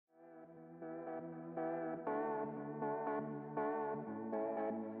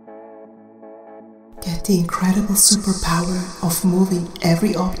Get the incredible superpower of moving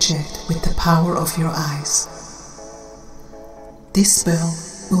every object with the power of your eyes. This spell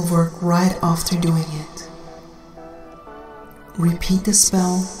will work right after doing it. Repeat the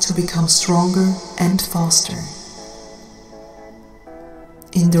spell to become stronger and faster.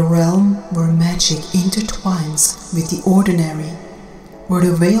 In the realm where magic intertwines with the ordinary, where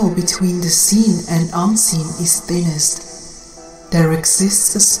the veil between the seen and unseen is thinnest, there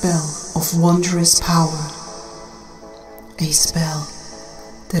exists a spell of wondrous power. A spell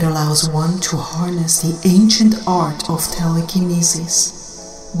that allows one to harness the ancient art of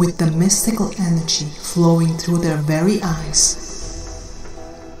telekinesis with the mystical energy flowing through their very eyes.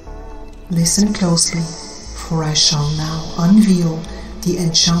 Listen closely, for I shall now unveil the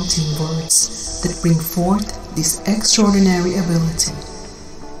enchanting words that bring forth this extraordinary ability.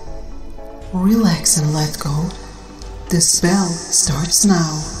 Relax and let go. The spell starts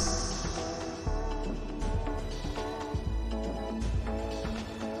now.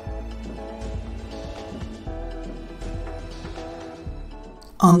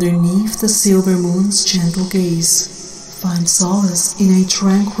 Underneath the silver moon's gentle gaze, find solace in a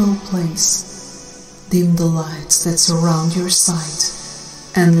tranquil place. Dim the lights that surround your sight,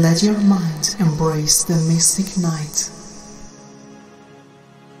 and let your mind embrace the mystic night.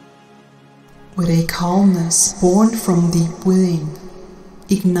 With a calmness born from deep within,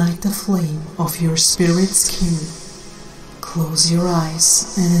 ignite the flame of your spirit's kin. Close your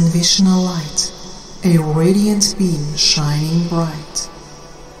eyes and envision a light, a radiant beam shining bright.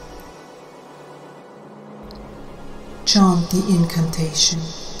 Chant the incantation,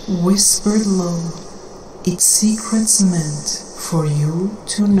 whispered low, its secrets meant for you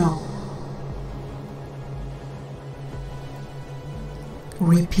to know.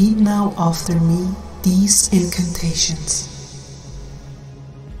 Repeat now after me these incantations.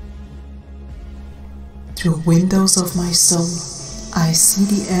 Through windows of my soul, I see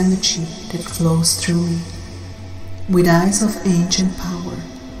the energy that flows through me. With eyes of ancient power,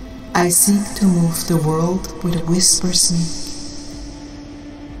 I seek to move the world with whispers meek.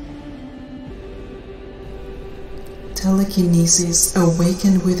 Telekinesis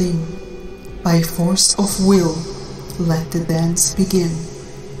awaken within, by force of will, let the dance begin.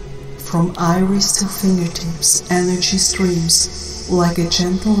 From iris to fingertips, energy streams, like a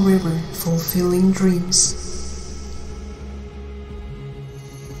gentle river fulfilling dreams.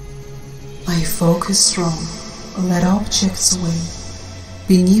 I focus strong, let objects sway.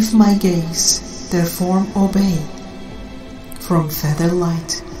 Beneath my gaze, their form obey. From feather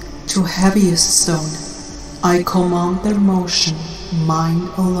light to heaviest stone, I command their motion, mine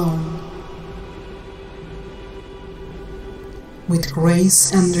alone. With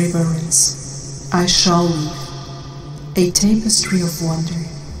grace and reverence, I shall weave a tapestry of wonder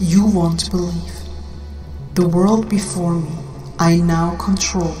you won't believe. The world before me I now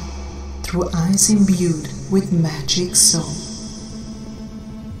control, through eyes imbued with magic soul.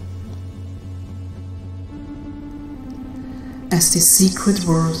 As the secret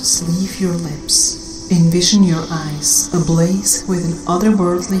words leave your lips, envision your eyes ablaze with an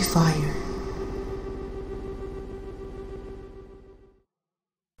otherworldly fire.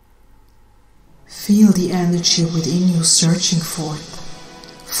 Feel the energy within you surging forth,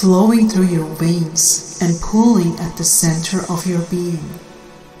 flowing through your veins and pulling at the center of your being.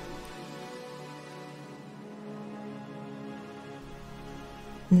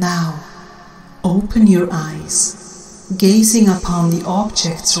 Now, open your eyes, gazing upon the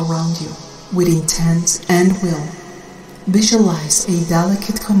objects around you with intent and will. Visualize a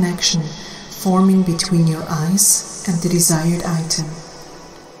delicate connection forming between your eyes and the desired item.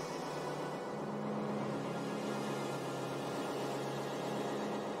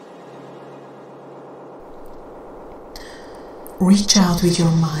 Reach out with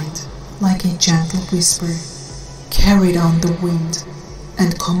your mind like a gentle whisper, carried on the wind,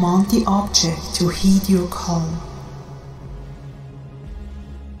 and command the object to heed your call.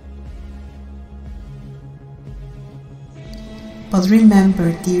 But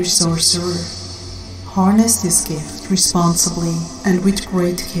remember, dear sorcerer, harness this gift responsibly and with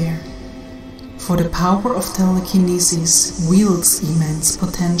great care, for the power of telekinesis wields immense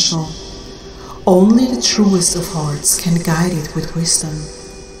potential. Only the truest of hearts can guide it with wisdom.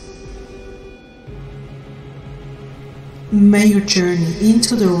 May your journey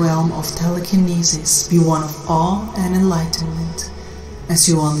into the realm of telekinesis be one of awe and enlightenment as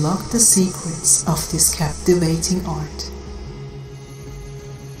you unlock the secrets of this captivating art.